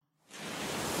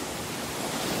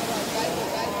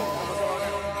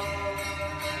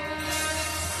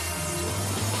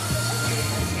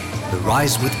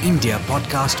Rise with India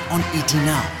podcast on ET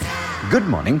Now. Good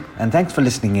morning and thanks for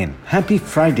listening in. Happy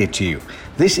Friday to you.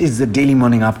 This is the Daily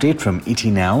Morning Update from ET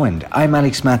Now and I'm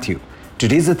Alex Matthew.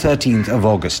 Today's the 13th of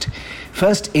August.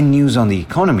 First, in news on the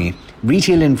economy,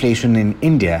 retail inflation in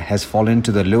India has fallen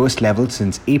to the lowest level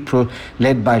since April,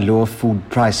 led by lower food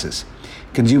prices.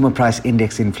 Consumer Price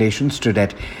Index inflation stood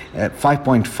at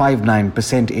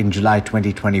 5.59% in July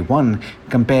 2021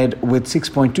 compared with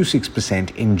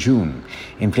 6.26% in June.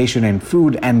 Inflation in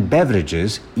food and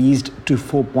beverages eased to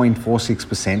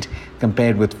 4.46%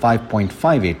 compared with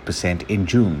 5.58% in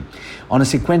June. On a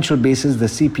sequential basis, the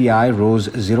CPI rose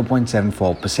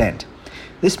 0.74%.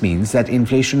 This means that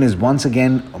inflation is once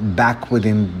again back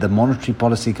within the Monetary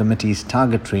Policy Committee's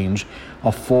target range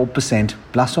of 4%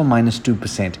 plus or minus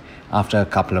 2% after a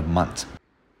couple of months.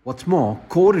 What's more,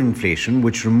 core inflation,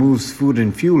 which removes food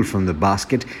and fuel from the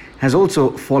basket, has also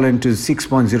fallen to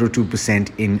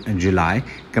 6.02% in July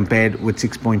compared with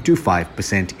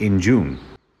 6.25% in June.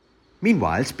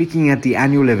 Meanwhile, speaking at the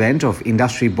annual event of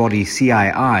industry body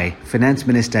CII, Finance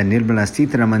Minister Nirmala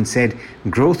Sitharaman said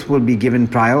growth will be given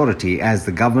priority as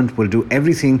the government will do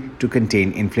everything to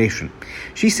contain inflation.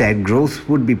 She said growth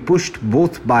would be pushed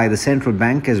both by the central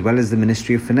bank as well as the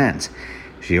Ministry of Finance.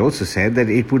 She also said that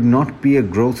it would not be a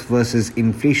growth versus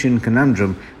inflation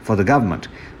conundrum for the government,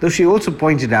 though she also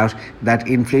pointed out that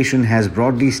inflation has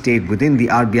broadly stayed within the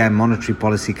RBI Monetary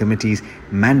Policy Committee's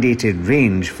mandated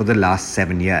range for the last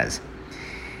 7 years.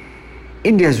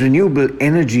 India's renewable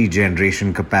energy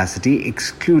generation capacity,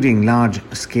 excluding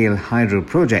large-scale hydro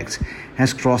projects,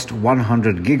 has crossed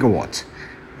 100 gigawatts.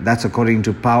 That's according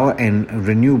to Power and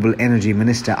Renewable Energy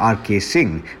Minister R.K.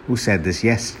 Singh, who said this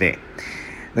yesterday.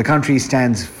 The country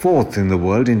stands fourth in the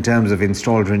world in terms of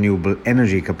installed renewable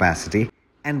energy capacity,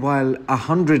 and while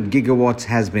 100 gigawatts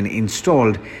has been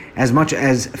installed, as much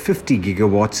as 50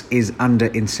 gigawatts is under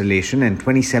installation and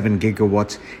 27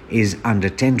 gigawatts is under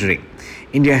tendering.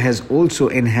 India has also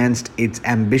enhanced its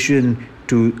ambition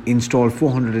to install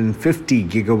 450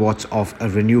 gigawatts of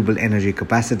renewable energy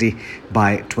capacity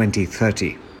by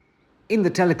 2030. In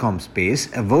the telecom space,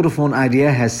 Vodafone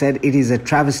Idea has said it is a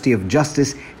travesty of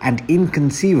justice and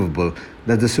inconceivable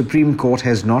that the Supreme Court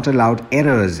has not allowed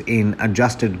errors in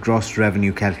adjusted gross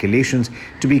revenue calculations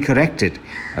to be corrected,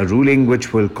 a ruling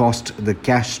which will cost the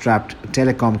cash-strapped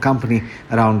telecom company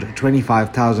around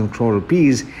 25,000 crore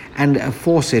rupees and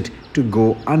force it to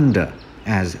go under,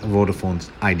 as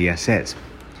Vodafone's Idea says.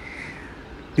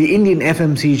 The Indian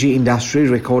FMCG industry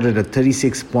recorded a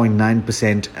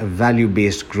 36.9%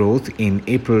 value-based growth in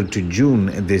April to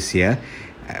June this year,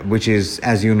 which is,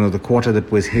 as you know, the quarter that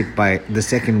was hit by the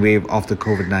second wave of the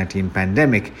COVID-19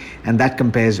 pandemic, and that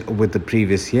compares with the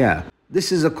previous year.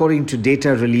 This is according to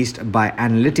data released by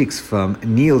analytics firm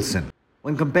Nielsen.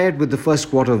 When compared with the first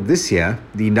quarter of this year,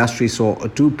 the industry saw a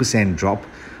 2% drop,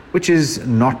 which is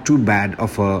not too bad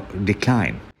of a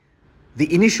decline.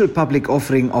 The initial public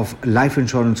offering of Life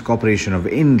Insurance Corporation of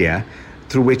India,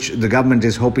 through which the government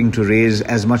is hoping to raise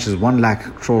as much as 1 lakh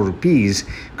crore rupees,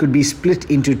 could be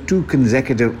split into 2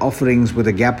 consecutive offerings with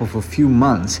a gap of a few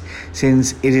months,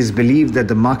 since it is believed that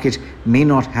the market may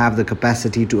not have the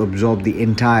capacity to absorb the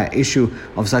entire issue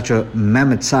of such a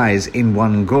mammoth size in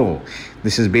one go.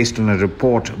 This is based on a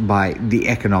report by The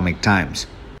Economic Times.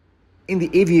 In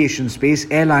the aviation space,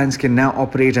 airlines can now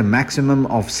operate a maximum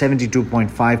of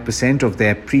 72.5% of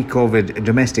their pre-COVID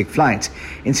domestic flights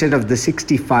instead of the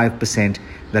 65%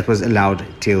 that was allowed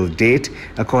till date,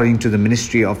 according to the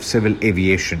Ministry of Civil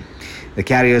Aviation. The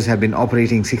carriers have been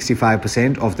operating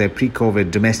 65% of their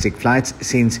pre-COVID domestic flights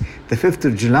since the 5th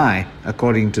of July,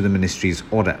 according to the ministry's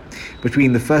order.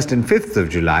 Between the 1st and 5th of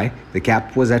July, the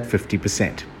cap was at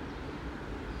 50%.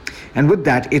 And with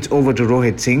that, it's over to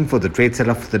Rohit Singh for the trade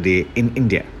setup for the day in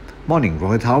India. Morning,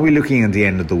 Rohit. How are we looking at the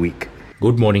end of the week?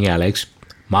 Good morning, Alex.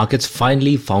 Markets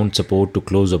finally found support to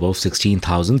close above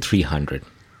 16,300.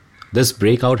 This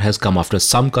breakout has come after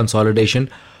some consolidation,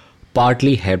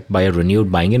 partly helped by a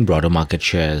renewed buying in broader market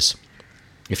shares.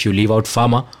 If you leave out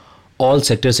pharma, all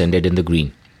sectors ended in the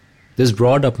green. This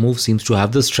broad up move seems to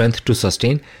have the strength to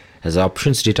sustain, as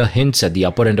options data hints at the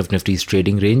upper end of Nifty's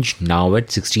trading range, now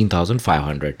at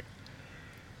 16,500.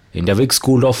 India VIX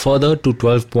cooled off further to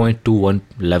 12.21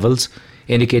 levels,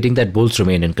 indicating that bulls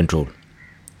remain in control.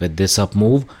 With this up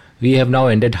move, we have now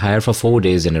ended higher for 4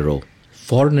 days in a row.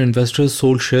 Foreign investors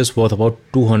sold shares worth about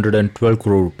 212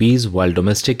 crore rupees, while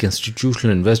domestic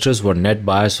institutional investors were net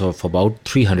buyers of about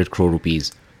 300 crore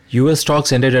rupees. US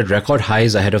stocks ended at record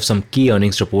highs ahead of some key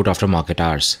earnings report after market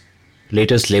hours.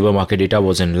 Latest labor market data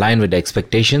was in line with the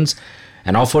expectations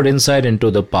and offered insight into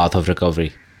the path of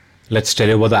recovery. Let's tell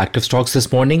you about the active stocks this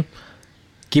morning.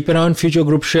 Keep an eye on Future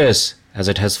Group shares as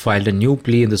it has filed a new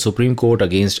plea in the Supreme Court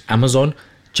against Amazon,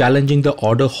 challenging the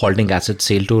order halting asset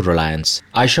sale to Reliance.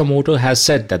 Eicher Motor has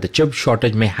said that the chip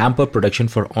shortage may hamper production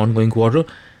for ongoing quarter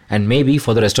and maybe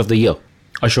for the rest of the year.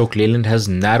 Ashok Leyland has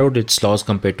narrowed its loss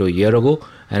compared to a year ago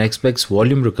and expects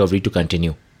volume recovery to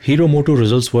continue. Hero Moto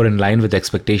results were in line with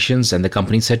expectations and the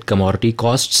company said commodity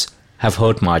costs have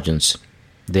hurt margins.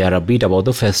 They are upbeat about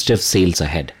the festive sales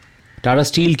ahead. Tata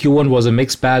Steel Q1 was a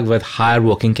mixed bag with higher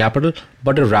working capital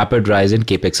but a rapid rise in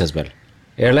capex as well.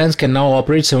 Airlines can now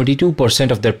operate 72%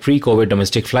 of their pre-COVID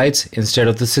domestic flights instead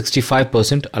of the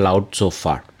 65% allowed so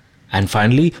far. And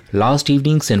finally, last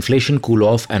evening's inflation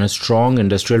cool-off and a strong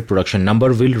industrial production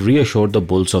number will reassure the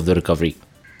bulls of the recovery.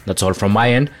 That's all from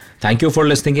my end. Thank you for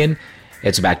listening in.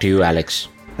 It's back to you, Alex.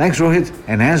 Thanks, Rohit.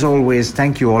 And as always,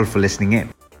 thank you all for listening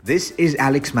in. This is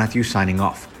Alex Matthews signing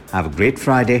off. Have a great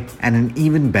Friday and an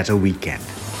even better weekend.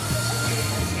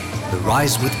 The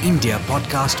Rise with India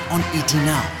podcast on ET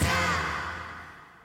Now.